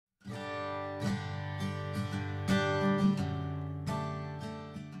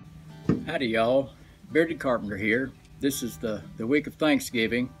Howdy y'all, Bearded Carpenter here. This is the week of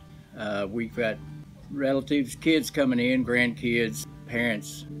Thanksgiving. We've got relatives, kids coming in, grandkids,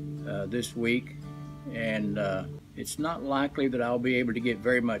 parents this week, and it's not likely that I'll be able to get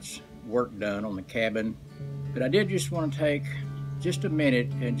very much work done on the cabin, but I did just want to take just a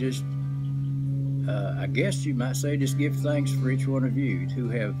minute and just I guess you might say just give thanks for each one of you who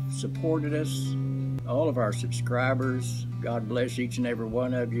have supported us, all of our subscribers. God bless each and every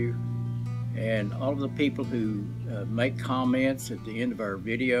one of you. And all of the people who make comments at the end of our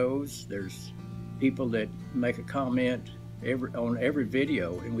videos. There's people that make a comment on every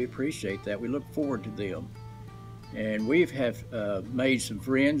video, and we appreciate that. We look forward to them. And we have made some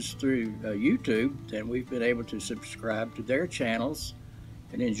friends through YouTube, and we've been able to subscribe to their channels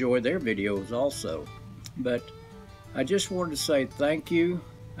and enjoy their videos also. But I just wanted to say thank you.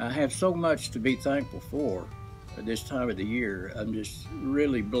 I have so much to be thankful for at this time of the year. I'm just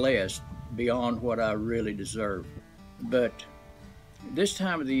really blessed beyond what I really deserve. But this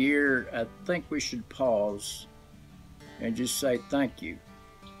time of the year, I think we should pause and just say thank you.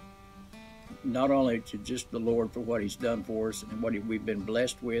 Not only to just the Lord for what He's done for us and what we've been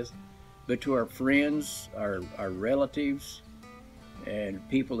blessed with, but to our friends, our relatives, and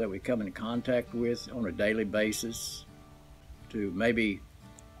people that we come in contact with on a daily basis, to maybe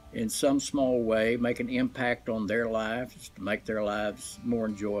in some small way make an impact on their lives, to make their lives more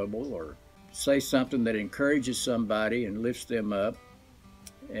enjoyable, or say something that encourages somebody and lifts them up.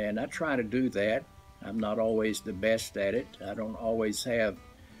 And I try to do that. I'm not always the best at it. I don't always have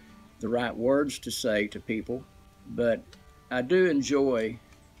the right words to say to people, but I do enjoy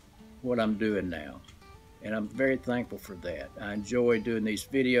what I'm doing now, and I'm very thankful for that. I enjoy doing these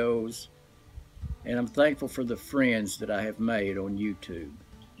videos, and I'm thankful for the friends that I have made on YouTube.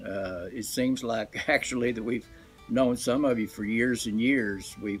 It seems like actually that we've known some of you for years and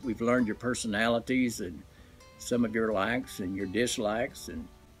years. We've learned your personalities and some of your likes and your dislikes and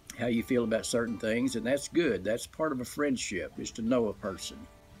how you feel about certain things, and that's good. That's part of a friendship, is to know a person.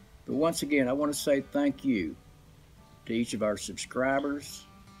 But once again, I want to say thank you to each of our subscribers,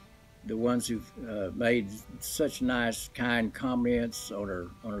 the ones who've made such nice, kind comments on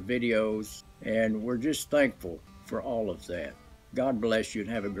our videos, and we're just thankful for all of that. God bless you and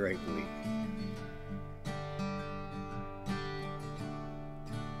have a great week.